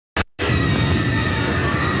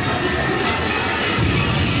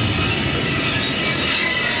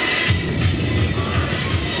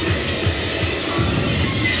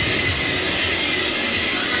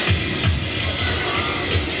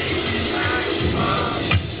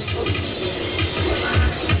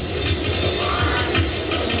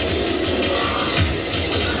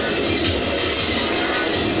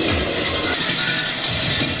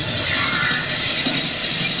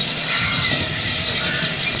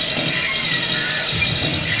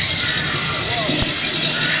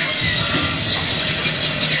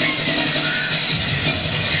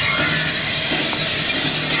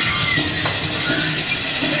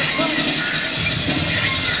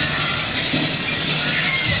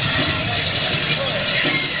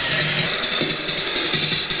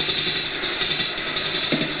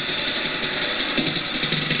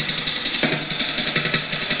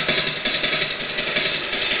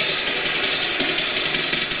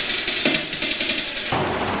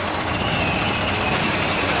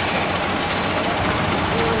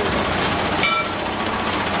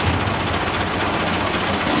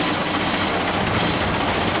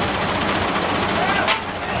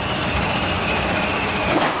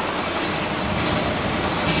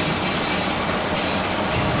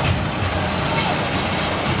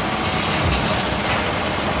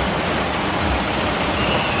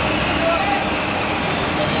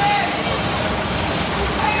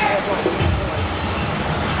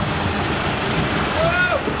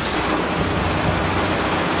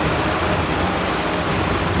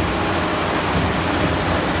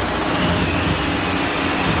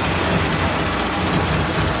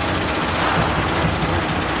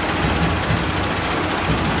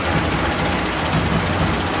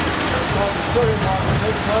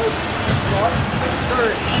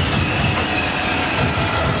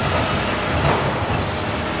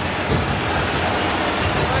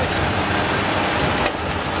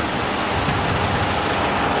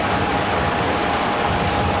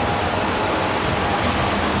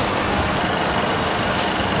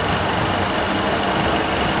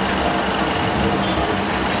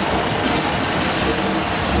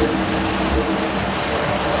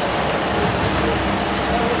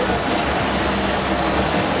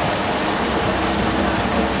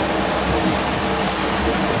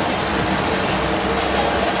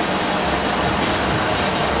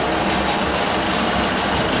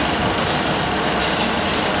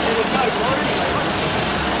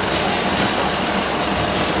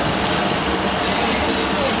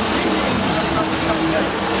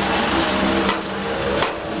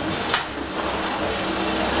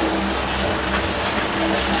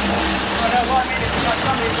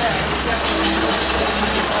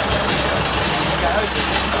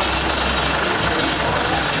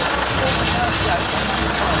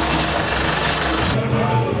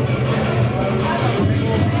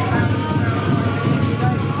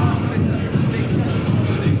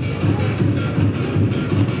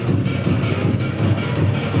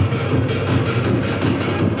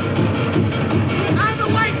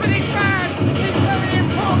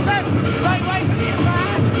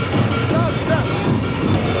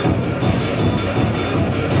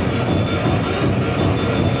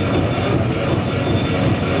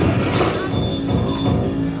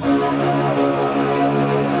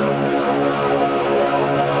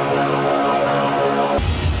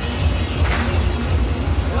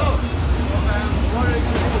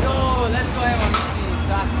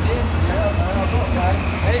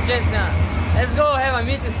Let's go have a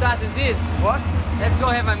meeting, start with this. What? Let's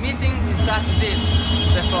go have a meeting and start with this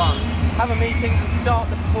performance. Have a meeting and start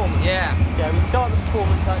the performance? Yeah. Yeah, we start the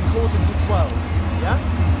performance at 11:45. Yeah?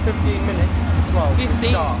 15 minutes to 12.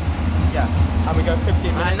 15? Start. Yeah. And we go 15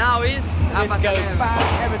 minutes. And now is half past 11. Back,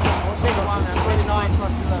 everything. What's it? 29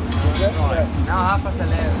 plus 11. Yeah. Now half past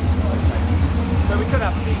 11. So we could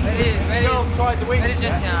have a meeting. Where Girls tried the wings. Where is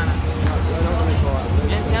Gensiana?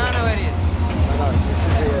 Gensiana, where is? I know,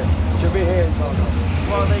 she'll be here in time.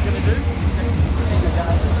 What are they going to do?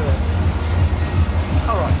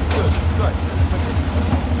 Alright, good, great.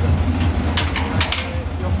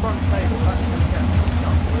 Your front table, that's going to get.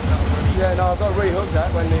 Yeah, no, I've got to rehook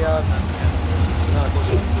that when the... No, it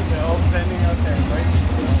wasn't. Yeah, all pending, okay, great.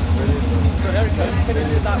 Good, there we go. Finish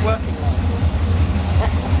with that working line.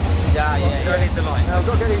 Yeah. Do I need the line? Now, I've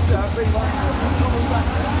got to get these big lights.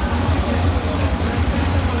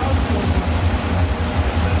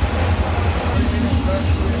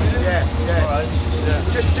 Yeah. All right. Yeah.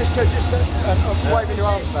 Just waving your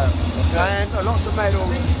arms about. Okay. And lots of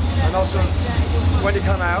medals, and also when you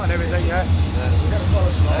come out and everything, yeah?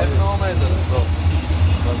 There's no medals, bro.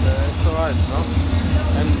 But it's alright, no?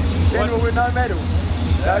 And general with no medals.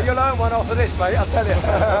 Now you'll earn one off of this, mate, I'll tell you.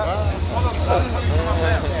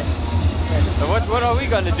 So what are we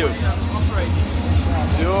gonna do?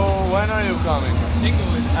 When are you coming?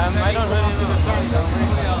 I don't really know the time.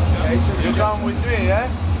 You come with me, yeah?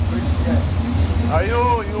 Are you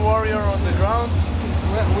warrior on the ground?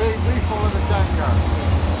 We follow the tanker.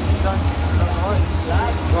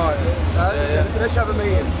 Right, let's have a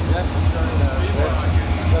meeting. Yeah?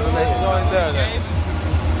 Let's have a meeting. Go in there then.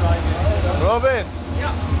 Robin!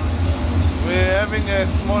 Yeah. We're having a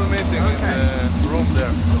small meeting in the room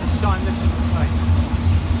there. Sign this in the plate.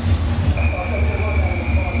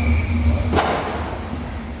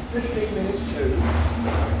 15 minutes to,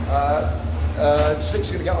 sticks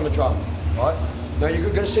are going to get on the drum, right? Now you're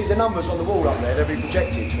going to see the numbers on the wall up there, they'll be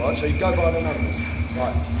projected, right? So you go by the numbers.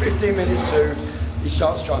 Right, 15 minutes to, he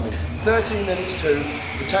starts drumming. 13 minutes to,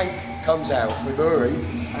 the tank comes out with Uri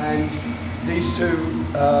and these two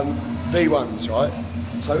V1s, right?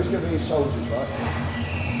 So who's going to be his soldiers, right?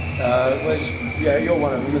 Yeah, you're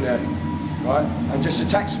one of them, isn't you? Right? And just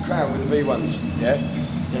attacks the crowd with the V1s, yeah?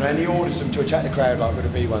 You know, and he orders them to attack the crowd like with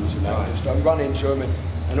the V1s and that. Right. Just run into them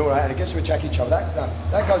and all that, and it gets to attack each other.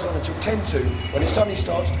 That goes on until 10-2, when it suddenly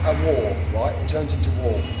starts a war, right? It turns into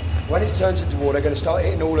war. When it turns into war, they're going to start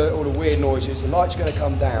hitting all the weird noises, the light's going to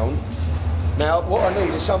come down. Now, what I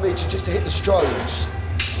need is somebody to just hit the strobes,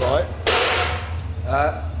 right?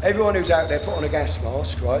 Everyone who's out there, put on a gas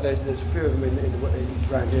mask, right? There's a few of them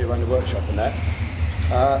around here, around the workshop and that.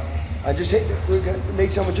 And just hit, we're going to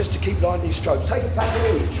need someone just to keep lining these strobes. Take a pack of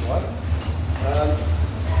each, right?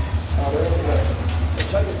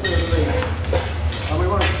 Take it through the lead. And we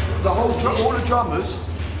want all the drummers,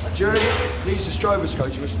 during these are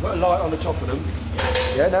stroboscopes, we must put a light on the top of them.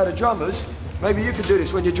 Yeah, now the drummers, maybe you can do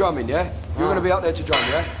this when you're drumming, yeah? You're going to be up there to drum,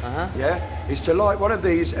 yeah? Yeah? Is to light one of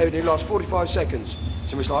these, and it lasts 45 seconds.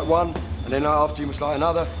 So you must light one, and then after you must light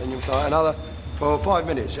another, then you must light another, for 5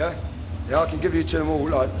 minutes, yeah? Yeah, I can give you to them all,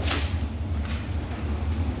 like...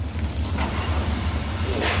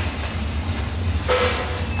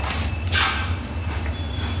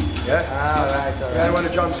 Yeah? Alright. Yeah, when the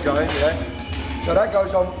drum's going, yeah? So that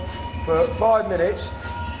goes on for 5 minutes,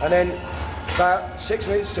 and then about 6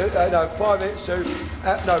 minutes to, 5 minutes to,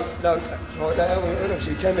 right,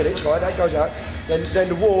 obviously 10 minutes, right, that goes out. Then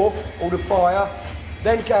the war, all the fire,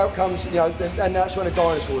 then out comes, you know, and that's when the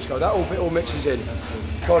dinosaurs go. That all mixes in.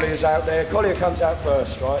 Collier's out there, Collier comes out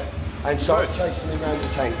first, right, and starts chasing him around the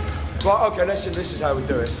tank. Right, okay, listen, this is how we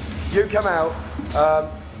do it. You come out,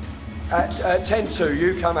 at 10-2,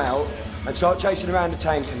 you come out and start chasing around the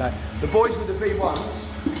tank and that. The boys with the V1s,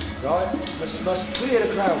 right, must clear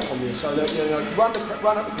the crowd from you, so that, you know, run up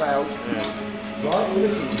the crowd, right, you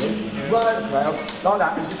listen to me, run up the crowd, like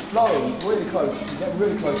that, and just blow them really close. You get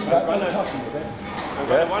really close without touching them a bit. I'm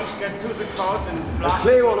going to once get to the crowd and blast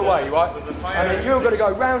clear all the way, right? With the fire And then you're going to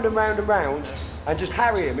go round and round and round and just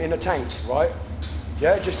harry him in the tank, right?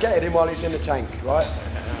 Yeah, just get at him while he's in the tank, right?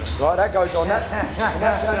 Right, that goes on,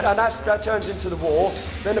 that turns into the war.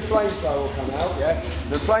 Then the flamethrower will come out, yeah?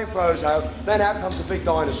 The flamethrower's out, then out comes a big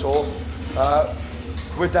dinosaur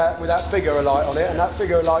with that figure of light on it, and that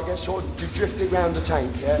figure of light gets sort of drifted round the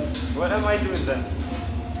tank, yeah? What am I doing then?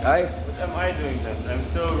 Hey? What am I doing then? I'm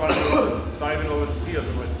still driving over the field.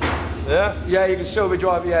 Yeah? Yeah, you can still be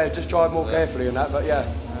driving, yeah, just drive more carefully and that, but yeah.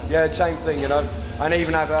 Yeah, same thing, you know. And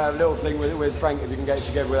even have a little thing with Frank if you can get it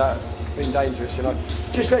together without being dangerous, you know.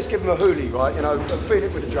 Just let's give him a hoolie, right, you know, feel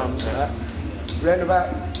it with the drums and that. Then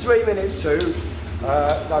about 3 minutes to,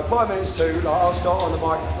 5 minutes to, like, I'll start on the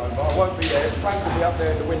microphone, but I won't be there. Frank will be up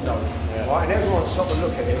there in the window, right, and everyone stop and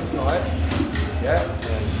look at him, right, yeah?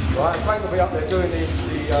 Right, and Frank will be up there doing the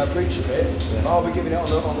preacher bit, but I'll be giving it on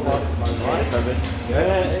the microphone, right?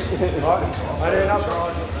 Yeah, right, and then up,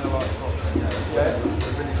 yeah.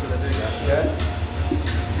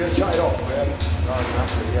 You're going to shut it off, yeah?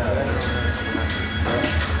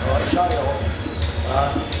 Alright, shut it off.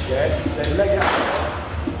 Then leg it up.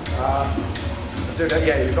 Do that,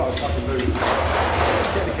 yeah, you've got to fucking move.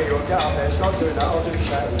 Get the gear on, get up there, start doing that, I'll do the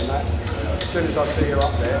shouting and that. As soon as I see you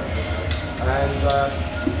up there. And,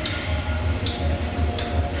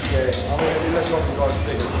 yeah, I mean, unless you want to guys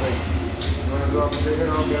bigger than me. You want to go up and dig it,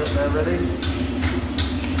 I'll get there ready.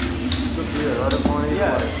 Yeah, I don't mind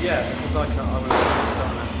either way. Yeah, because I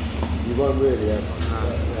will You won't really, yeah?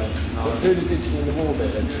 No. But do the ditching in the wall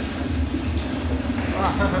bit then.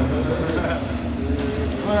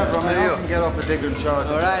 Whatever, I mean, I can get off the digger and charge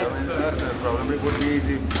it. Alright. I mean, that's no problem. It would be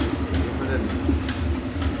easy if I didn't.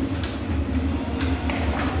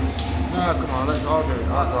 No, come on, let's all do it.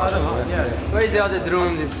 I don't know, yeah. Where's the other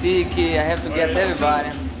drum, the sticky? I have to get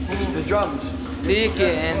everybody. The drums. Sticky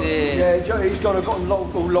and the... Yeah, he's got them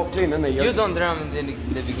all locked in, hasn't he? You don't drum in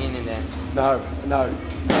the beginning then? No.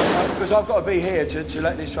 Because I've got to be here to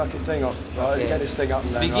let this fucking thing off, right? Okay. Get this thing up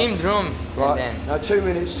and down. Begin drum, right. and then... Now 2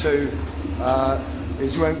 minutes to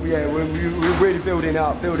is when we're really building it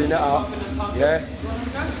up, yeah,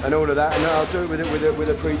 and all of that, and then I'll do it with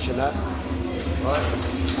a preach and that, right?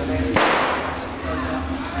 And then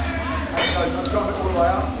I'll drum it all the way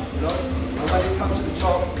up, you know, and when it comes to the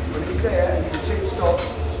top, when it's there, and you can see it stop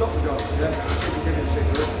the drums, yeah, so you can give it a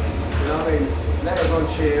signal, you know what I mean? Let everyone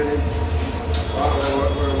cheer and then, right,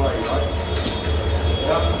 we're away, right?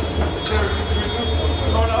 Yeah.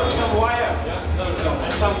 Some wire,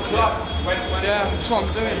 and some cloth. Yeah, that's what I'm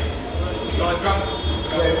doing. Like drum.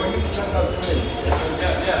 Yeah, when you can jump over to me.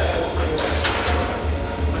 Yeah.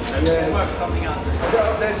 Work something out.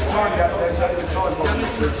 There's a time gap, there's a time bomb to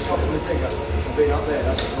stopping the digger and being up there,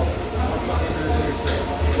 that's the problem.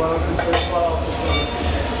 Well, I'm going to do it well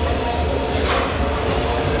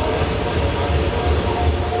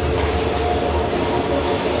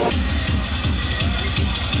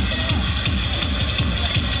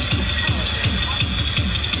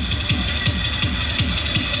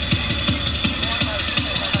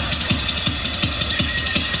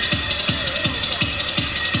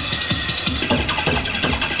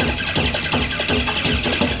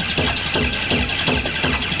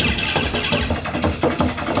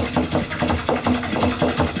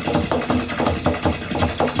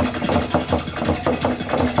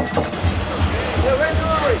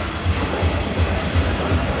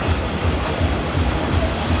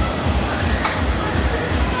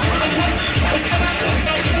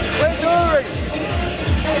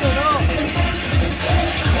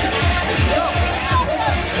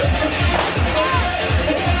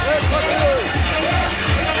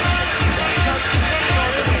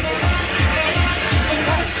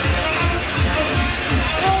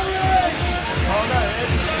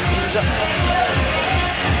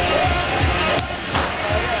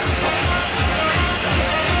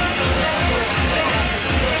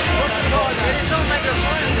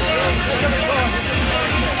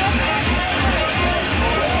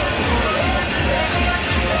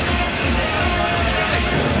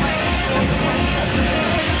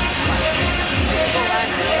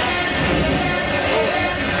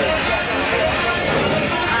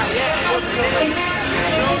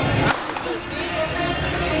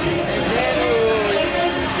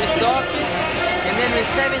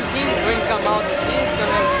 17, when you come out of this,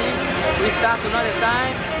 and everything, we start another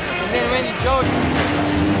time, and then when you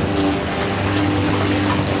join.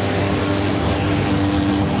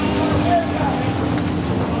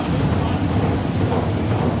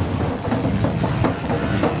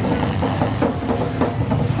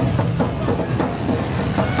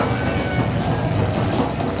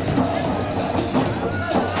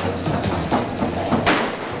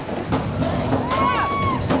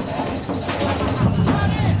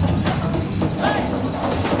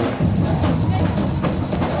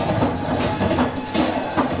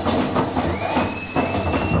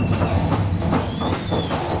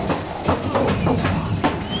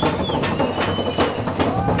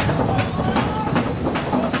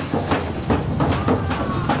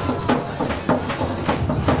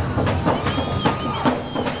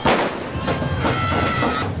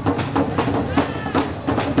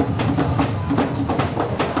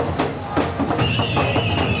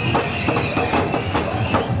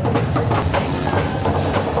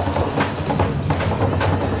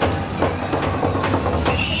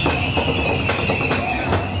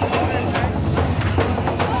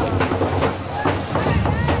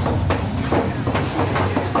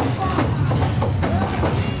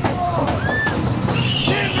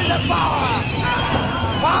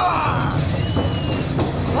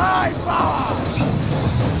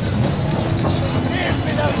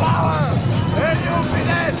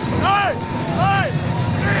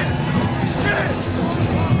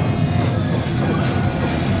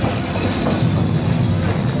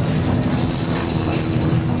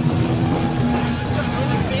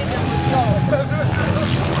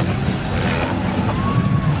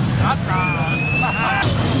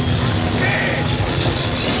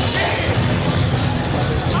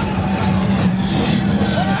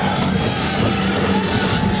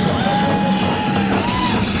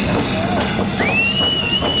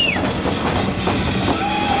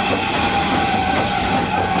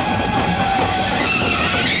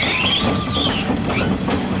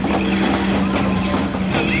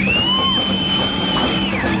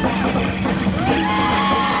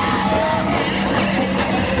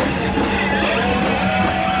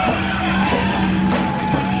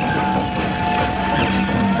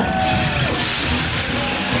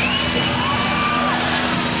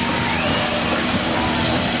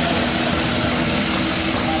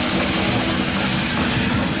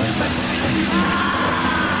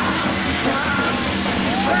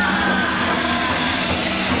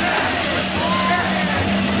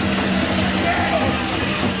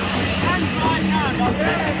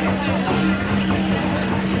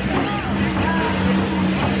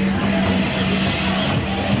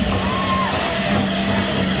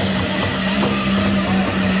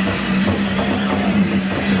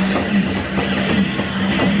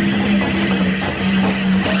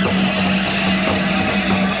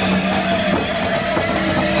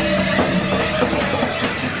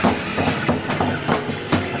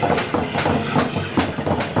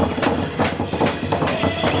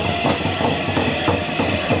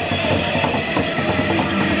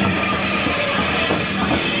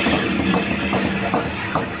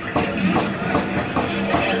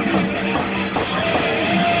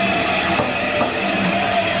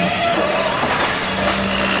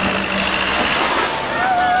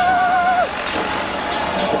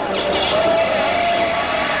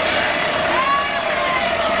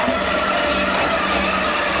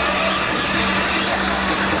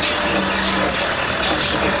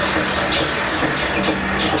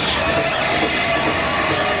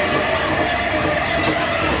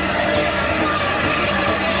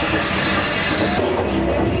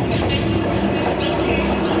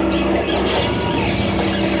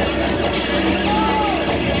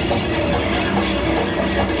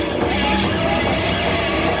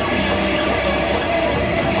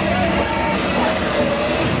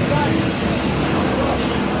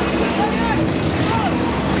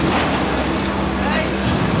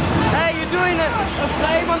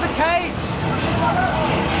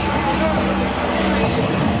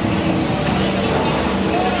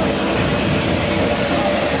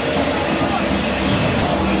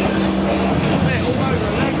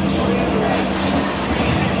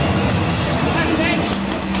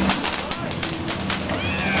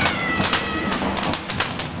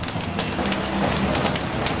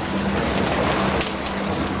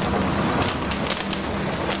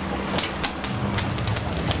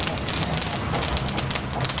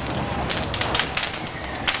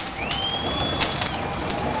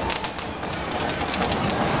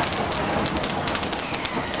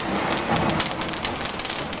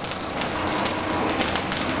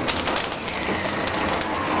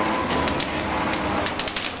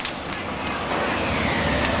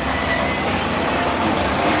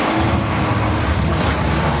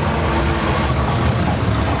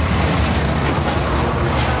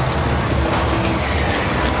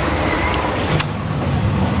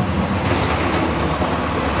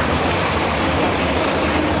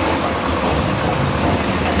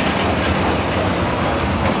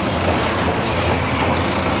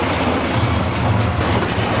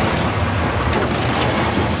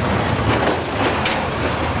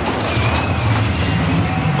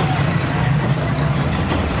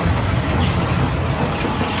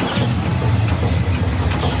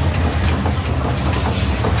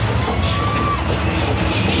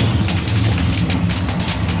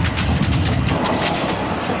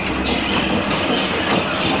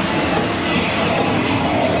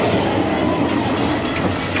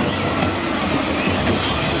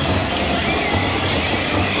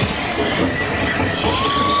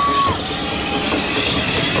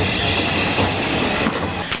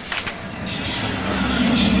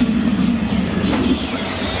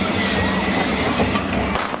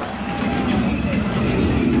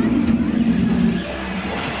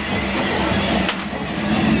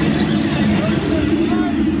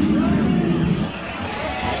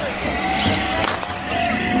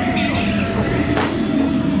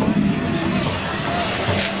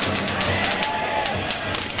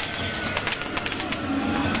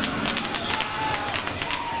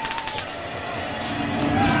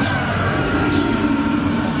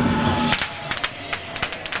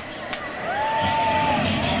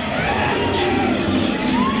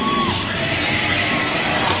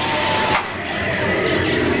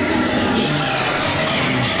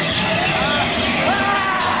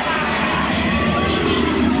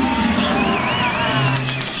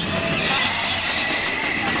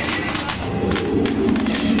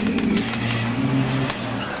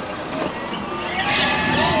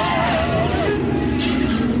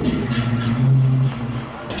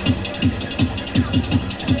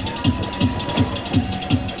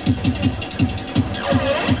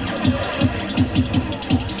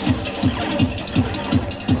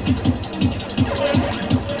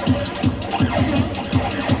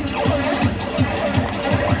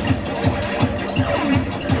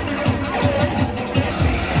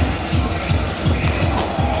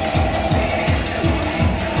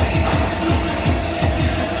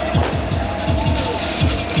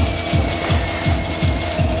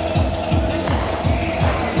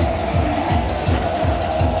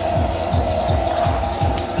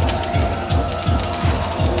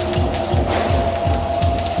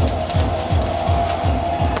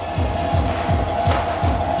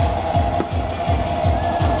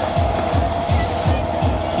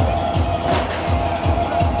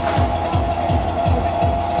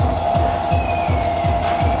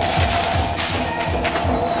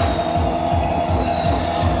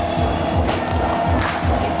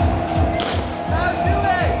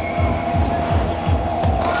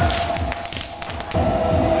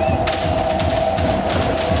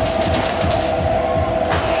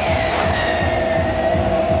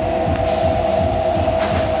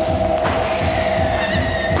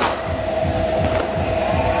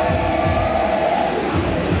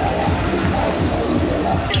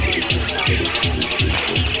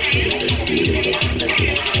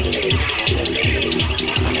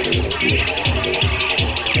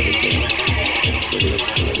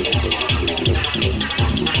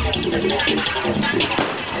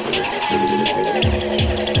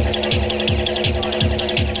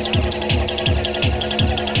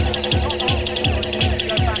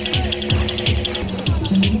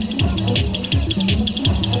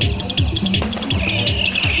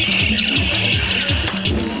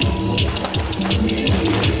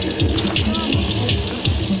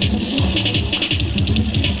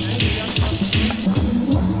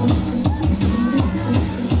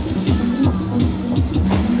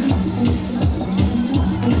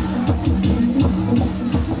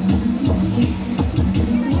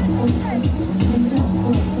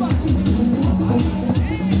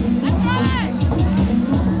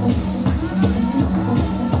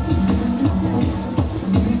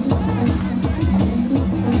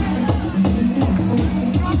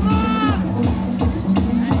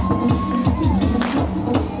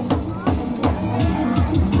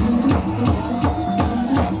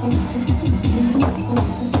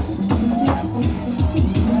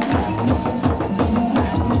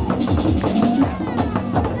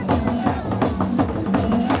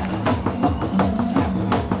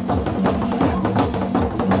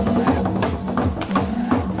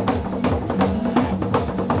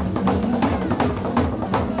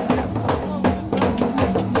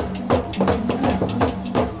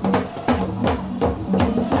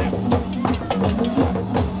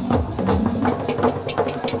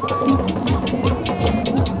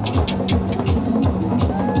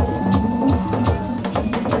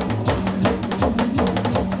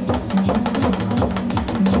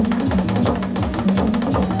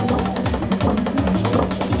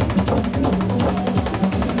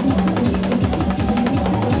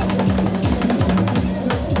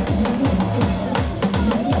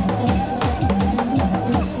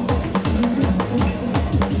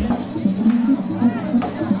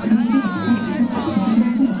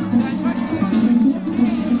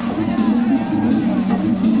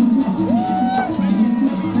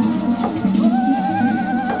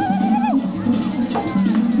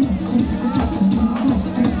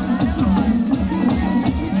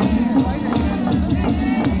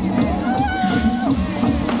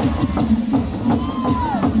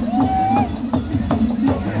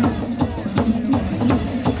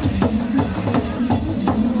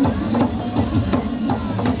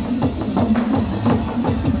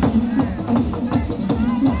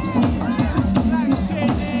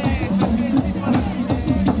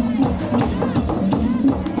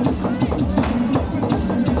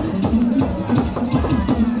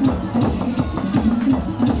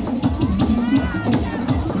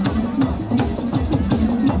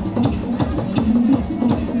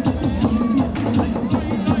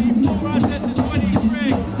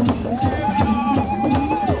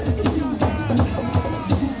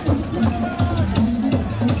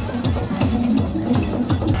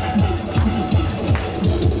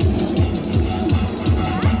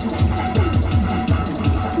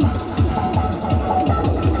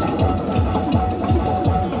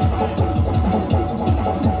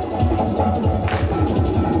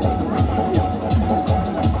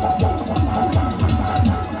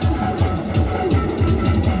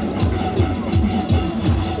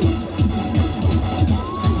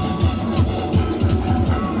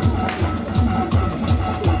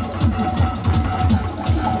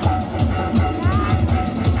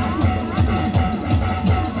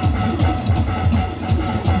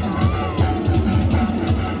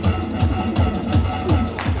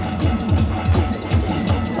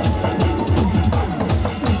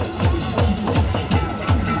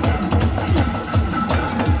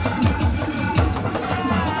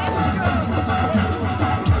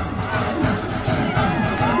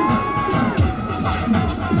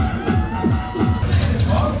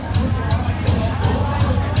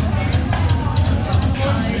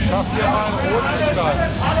 dir mal ein Rotlicht an.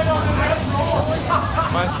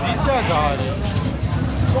 Man sieht's ja gar nicht.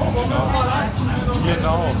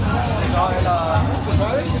 Genau.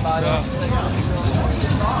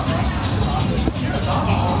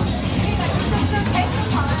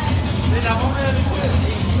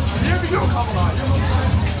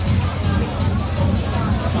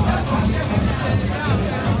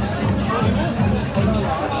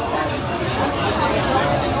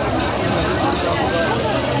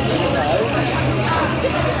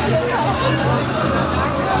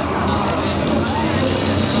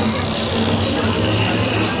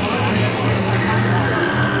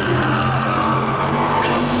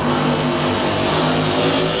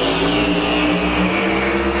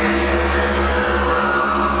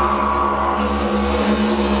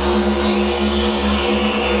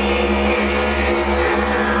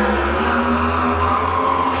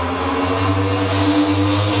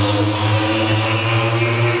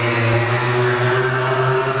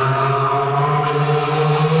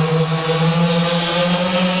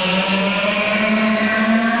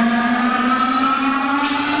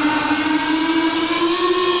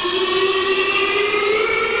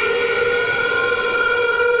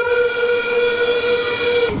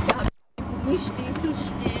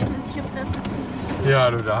 Ja,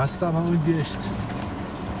 du, da hast du aber irgendwie echt.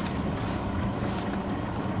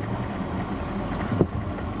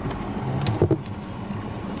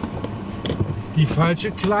 Die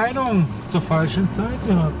falsche Kleidung zur falschen Zeit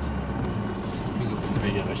gehabt. Wieso ist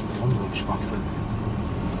wir hier rechts rum, so ein Schwachsinn?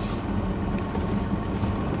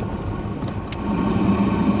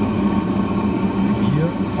 Wir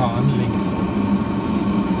fahren links rum.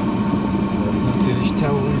 Wir lassen uns hier nicht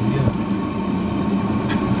terrorisieren.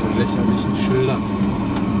 Von lächerlichen Schildern.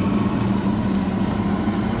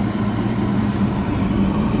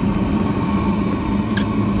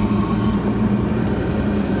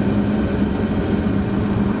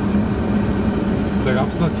 Da gab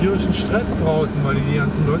es noch tierischen Stress draußen, weil die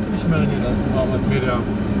ganzen Leute nicht mehr reingelassen haben, hat mir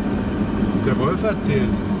der Wolf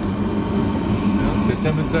erzählt. Ja, der ist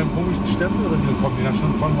ja mit seinem komischen Stempel drin gekommen, den er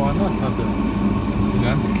schon von woanders hatte. Den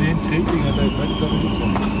ganz kleinen Trägling hat er jetzt ist er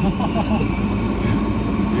gekommen.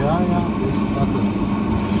 Ja, echt klasse.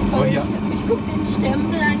 Aber ja. Ich gucke den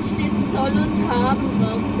Stempel an, steht soll und haben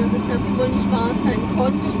drauf. Ich dachte, das darf wohl nicht wahr sein.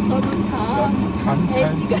 Konto soll und haben. Das kann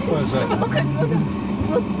kein Zufall sein.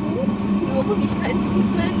 Nur ich kann es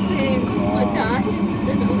nicht mehr sehen. Guck mal da hinten,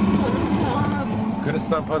 den auch soll und haben. Du könntest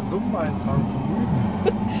da ein paar Summen eintragen zum Üben.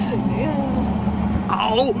 Ja.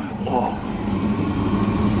 Au! Oh.